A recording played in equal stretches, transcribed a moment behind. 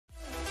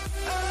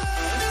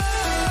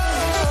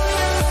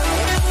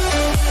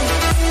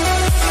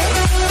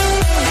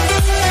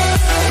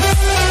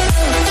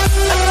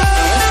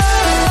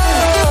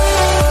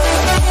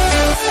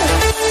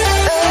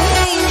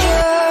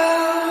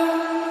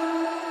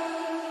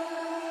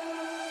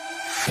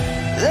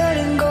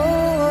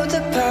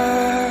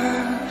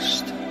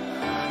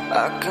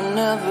I can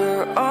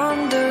never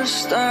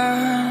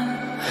understand.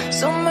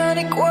 So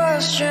many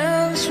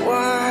questions,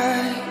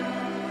 why?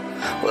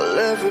 Well,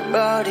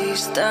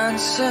 everybody's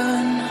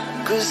dancing,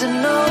 'cause I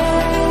know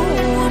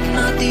I'm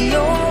not the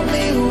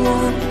only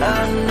one.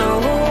 I know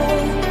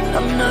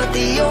I'm not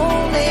the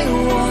only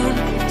one.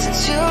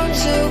 Since you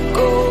took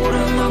hold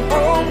of my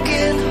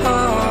broken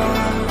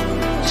heart,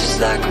 just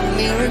like a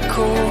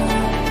miracle,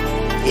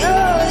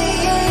 you're the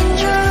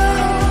angel,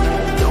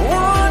 the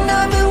one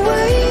I've been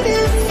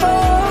waiting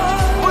for,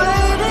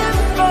 waiting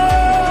for.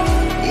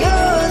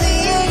 You're the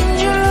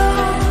angel,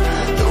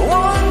 the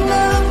one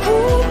that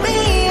pulled me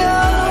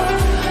out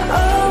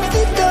of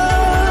the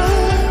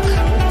dark.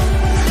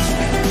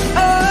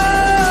 Oh,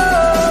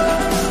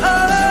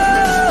 oh,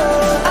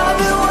 I've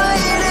been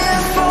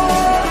waiting for,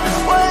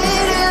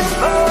 waiting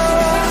for.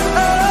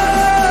 Oh,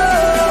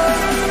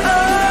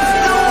 oh,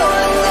 the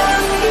one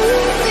that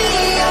pulled me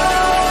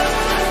out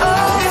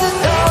of the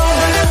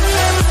dark.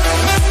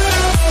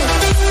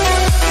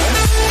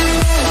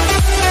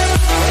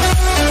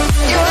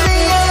 You're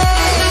the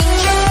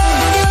angel.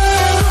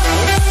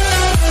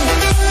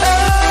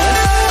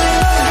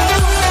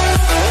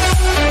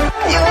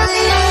 You're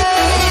the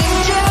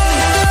angel.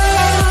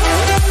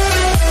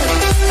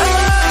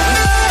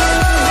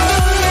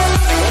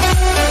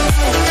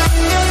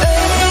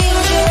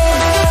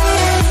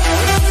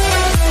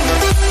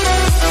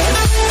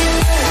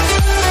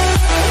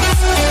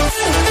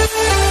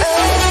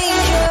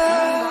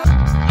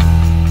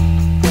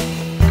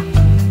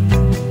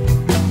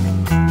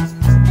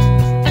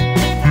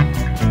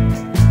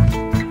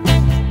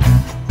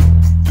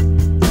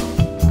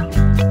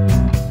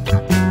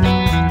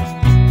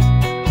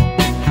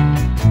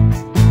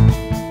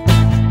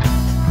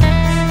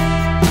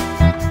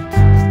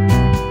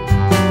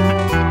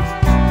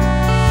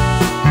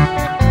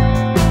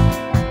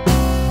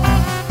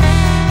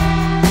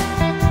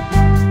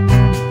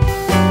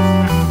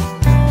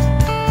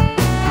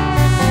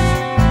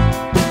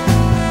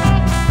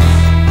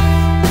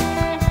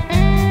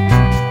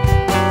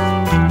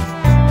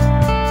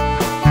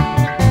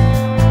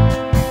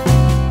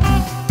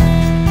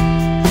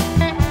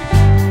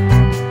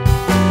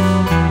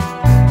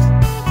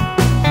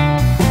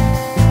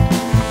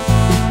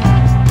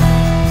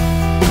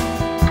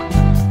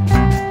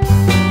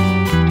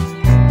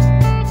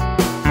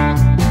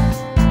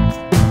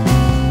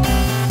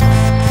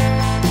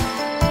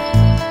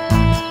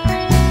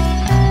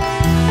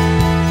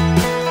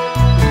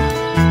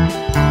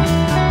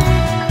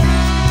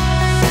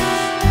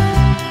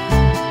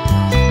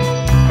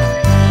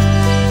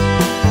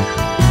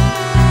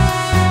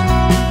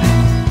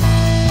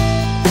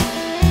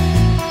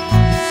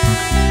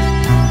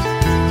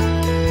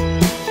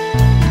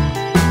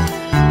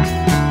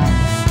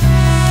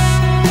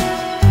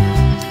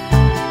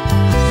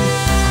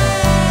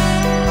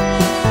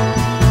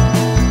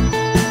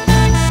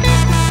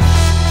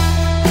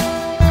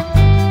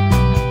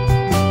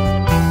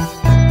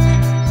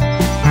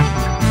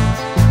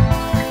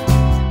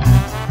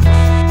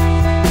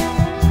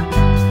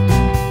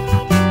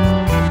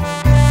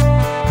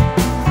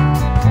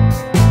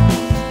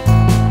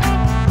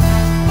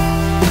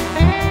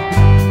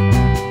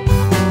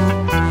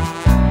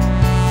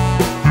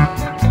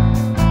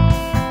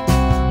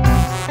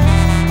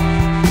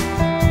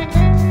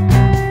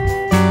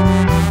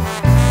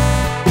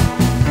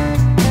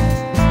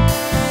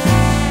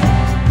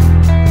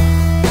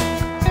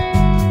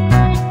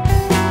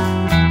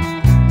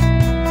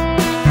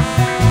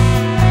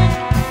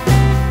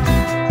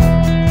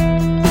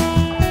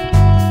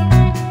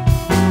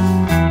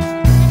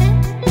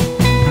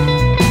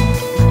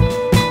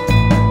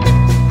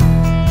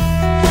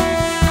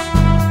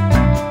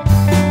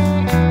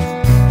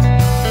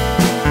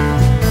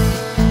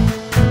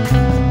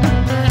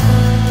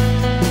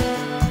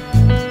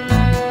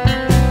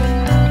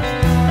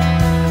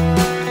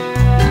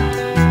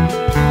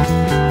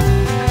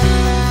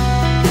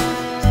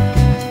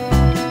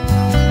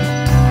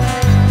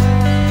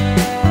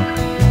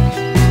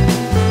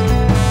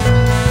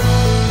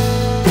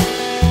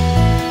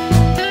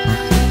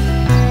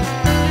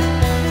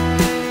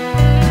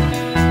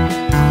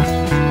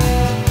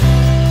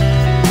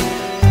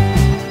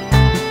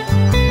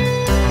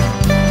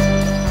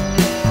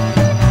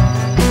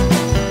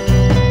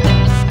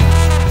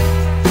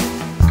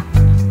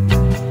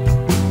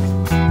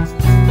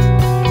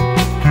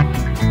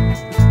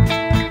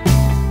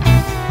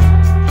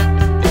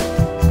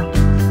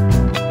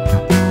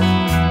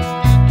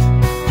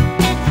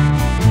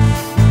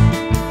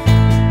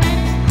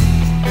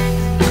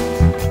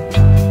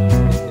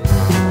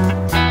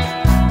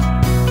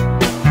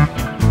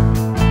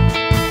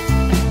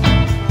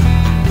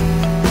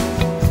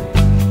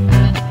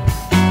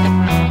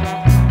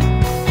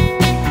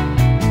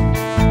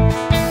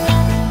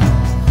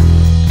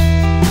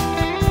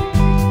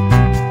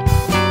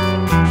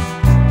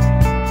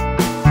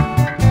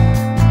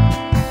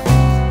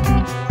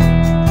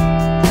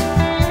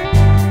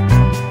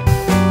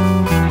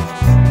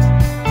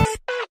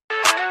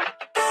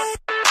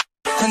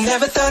 I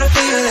never thought I'd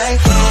feel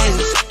like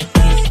this.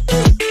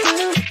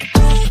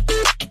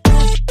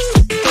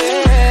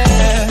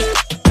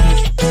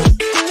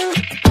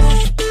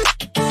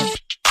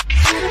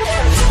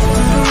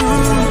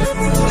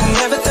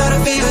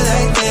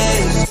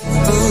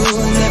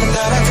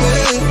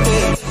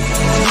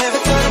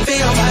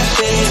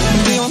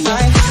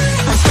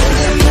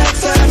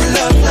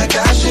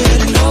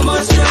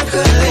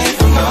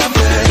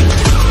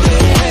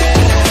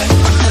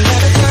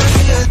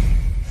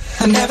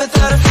 I never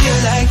thought I'd feel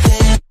like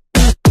this.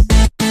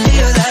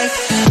 Feel like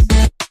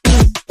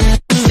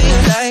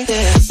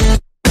this.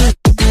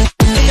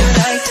 Feel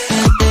like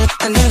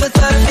I never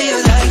thought I'd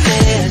feel like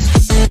this.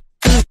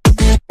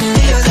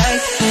 Feel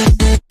like this.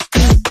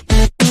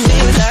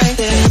 Feel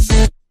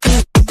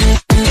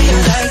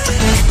like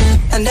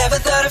I never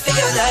thought I'd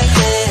feel like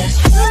this.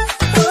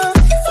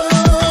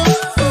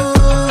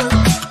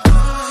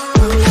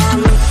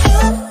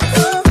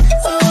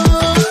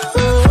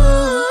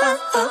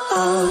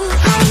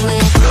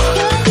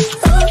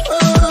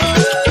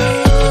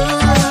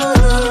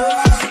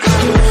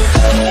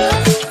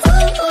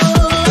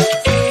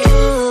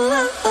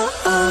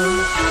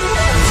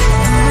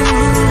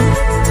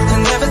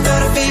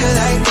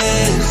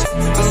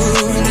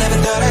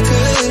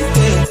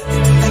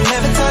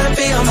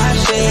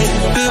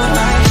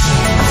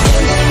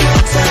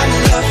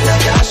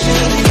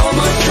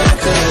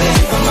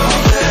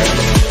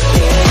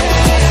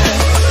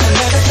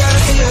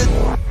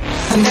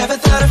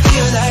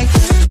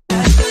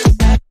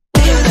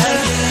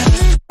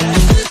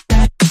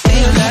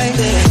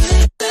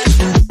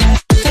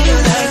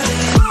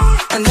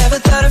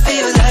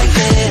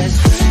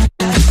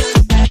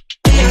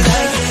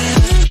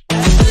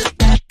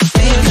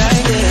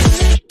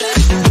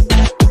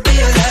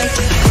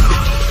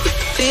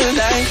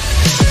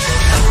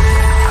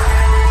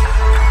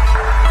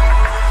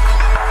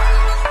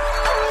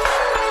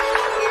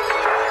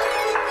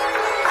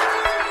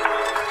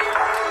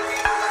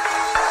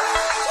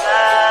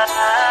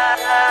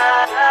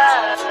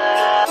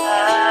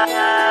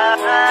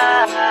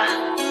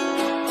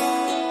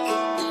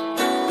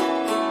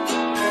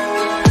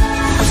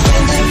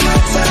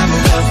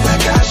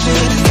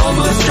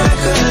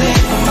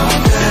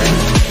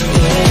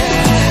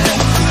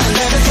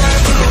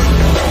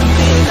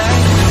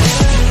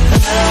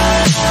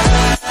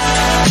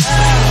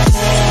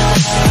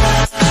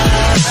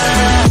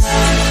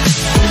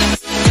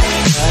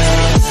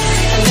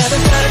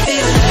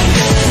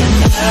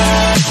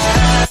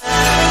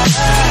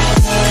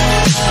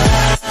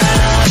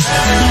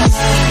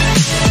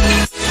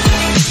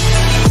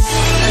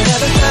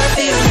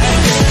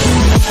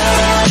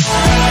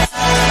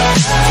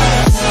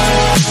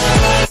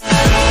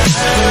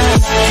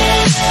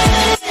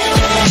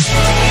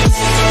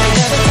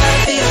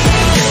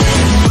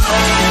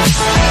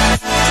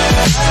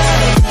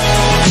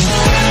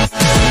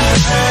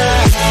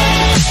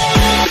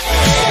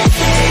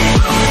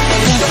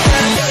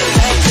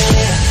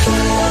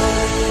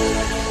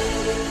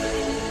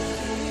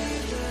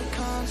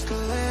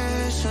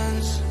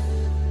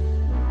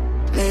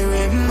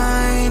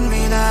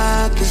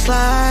 this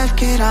life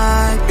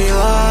cannot be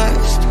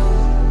lost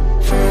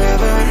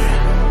forever.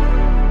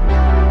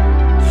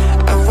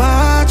 I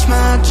watch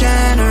my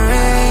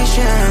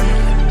generation